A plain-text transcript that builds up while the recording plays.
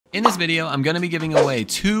In this video, I'm going to be giving away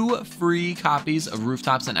 2 free copies of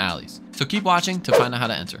Rooftops and Alleys. So keep watching to find out how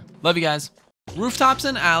to enter. Love you guys. Rooftops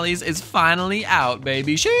and Alleys is finally out,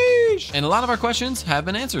 baby. Sheesh! And a lot of our questions have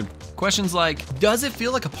been answered. Questions like, does it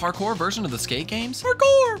feel like a parkour version of the skate games?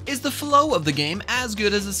 Parkour! Is the flow of the game as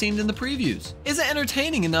good as it seemed in the previews? Is it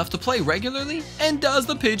entertaining enough to play regularly? And does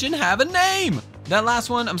the pigeon have a name? That last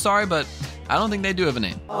one, I'm sorry, but I don't think they do have a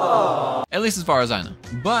name. Aww. At least as far as I know.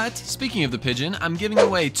 But speaking of the pigeon, I'm giving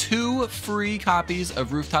away 2 free copies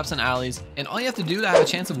of Rooftops and Alleys, and all you have to do to have a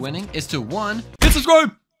chance of winning is to 1, hit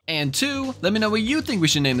subscribe, and 2, let me know what you think we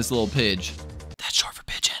should name this little pidge. That's short for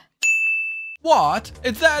pigeon. What?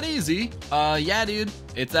 It's that easy? Yeah, dude,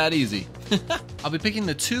 it's that easy. I'll be picking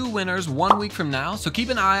the 2 winners 1 week from now, so keep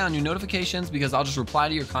an eye on your notifications because I'll just reply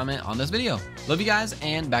to your comment on this video. Love you guys,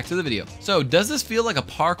 and back to the video. So does this feel like a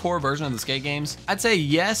parkour version of the skate games? I'd say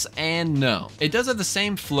yes and no. It does have the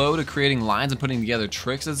same flow to creating lines and putting together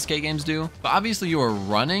tricks as the skate games do, but obviously you are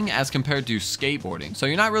running as compared to skateboarding, so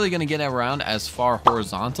you're not really gonna get around as far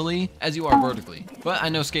horizontally as you are vertically. But I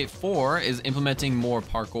know Skate 4 is implementing more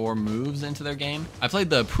parkour moves into their game. I played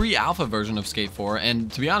the pre-alpha version of Skate 4, and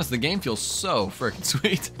to be honest, the game feels so freaking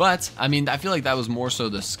sweet. But I mean, I feel like that was more so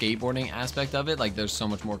the skateboarding aspect of it. Like there's so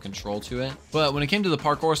much more control to it. But when it came to the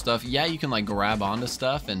parkour stuff, yeah, you can like grab onto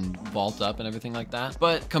stuff and vault up and everything like that.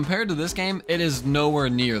 But compared to this game, it is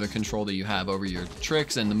nowhere near the control that you have over your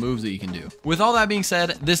tricks and the moves that you can do. With all that being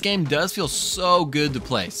said, this game does feel so good to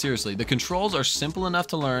play. Seriously, the controls are simple enough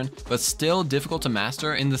to learn, but still difficult to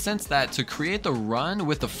master in the sense that to create the run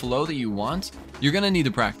with the flow that you want, you're gonna need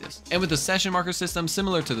to practice. And with the session marker system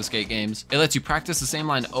similar to the skate games, it lets you practice the same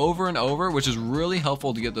line over and over, which is really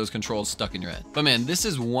helpful to get those controls stuck in your head. But man, this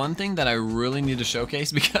is one thing that I really need to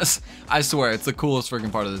showcase because I swear it's the coolest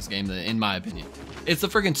freaking part of this game, in my opinion. It's the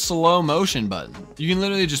freaking slow motion button. You can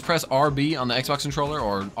literally just press RB on the Xbox controller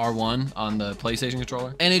or R1 on the PlayStation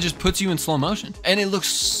controller, and it just puts you in slow motion. And it looks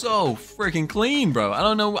so freaking clean, bro. I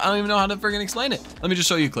don't even know how to freaking explain it. Let me just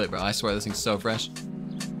show you a clip, bro. I swear this thing's so fresh.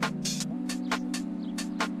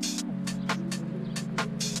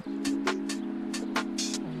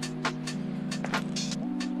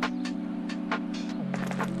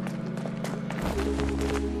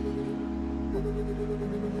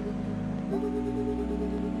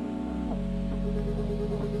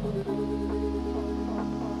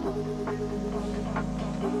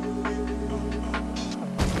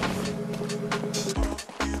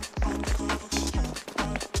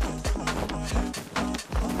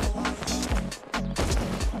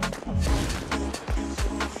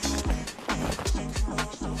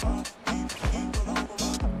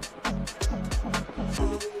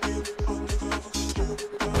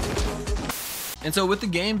 And so with the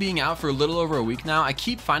game being out for a little over a week now, I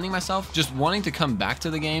keep finding myself just wanting to come back to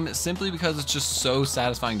the game simply because it's just so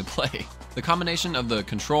satisfying to play. The combination of the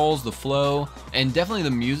controls, the flow, and definitely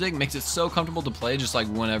the music makes it so comfortable to play just like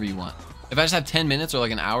whenever you want. If I just have 10 minutes or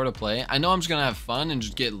like an hour to play, I know I'm just gonna have fun and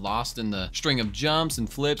just get lost in the string of jumps and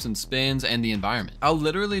flips and spins and the environment. I'll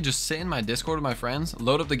literally just sit in my Discord with my friends,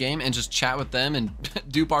 load up the game and just chat with them and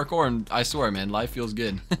do parkour, and I swear, man, life feels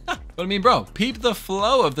good. But I mean, bro, peep the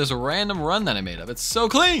flow of this random run that I made up. It's so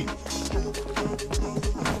clean.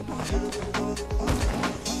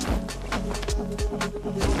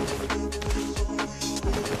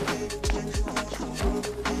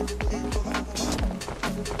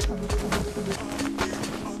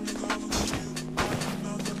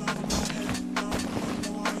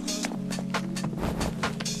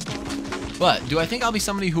 But do I think I'll be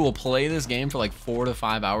somebody who will play this game for like 4 to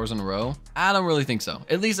 5 hours in a row? I don't really think so,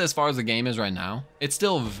 at least as far as the game is right now. It's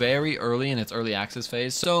still very early in its early access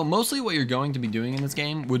phase, so mostly what you're going to be doing in this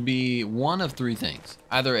game would be one of 3 things.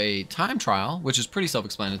 Either a time trial, which is pretty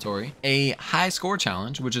self-explanatory, a high score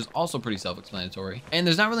challenge, which is also pretty self-explanatory, and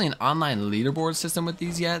there's not really an online leaderboard system with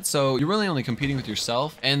these yet, so you're really only competing with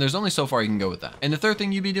yourself, and there's only so far you can go with that. And the third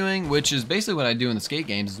thing you'd be doing, which is basically what I do in the skate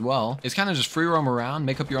games as well, is kind of just free roam around,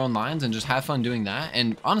 make up your own lines, and just have fun doing that.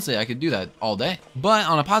 And honestly, I could do that all day. But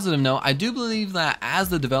on a positive note, I do believe that as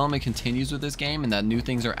the development continues with this game and that new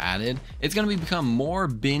things are added, it's going to become more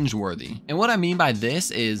binge worthy. And what I mean by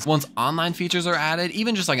this is once online features are added,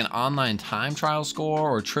 even just like an online time trial score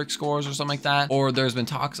or trick scores or something like that, or there's been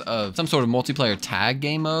talks of some sort of multiplayer tag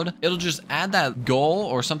game mode, it'll just add that goal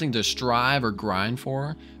or something to strive or grind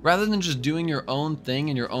for, rather than just doing your own thing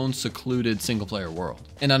in your own secluded single player world.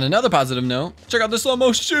 And on another positive note, check out the slow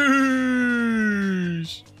motion.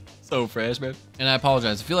 So fresh, man. And I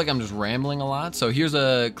apologize, I feel like I'm just rambling a lot. So here's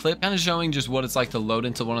a clip kind of showing just what it's like to load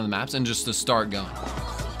into one of the maps and just to start going.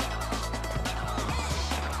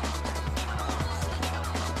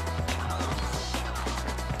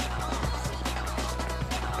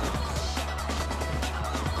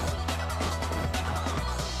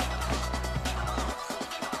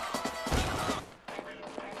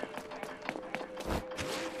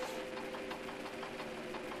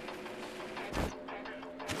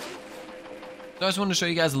 So I just wanted to show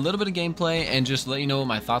you guys a little bit of gameplay and just let you know what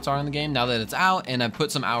my thoughts are on the game now that it's out and I've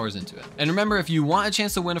put some hours into it. And remember, if you want a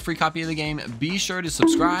chance to win a free copy of the game, be sure to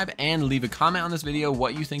subscribe and leave a comment on this video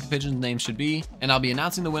what you think the pigeon's name should be, and I'll be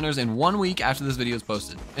announcing the winners in 1 week after this video is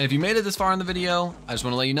posted. And if you made it this far in the video, I just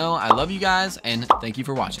want to let you know I love you guys and thank you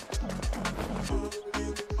for watching.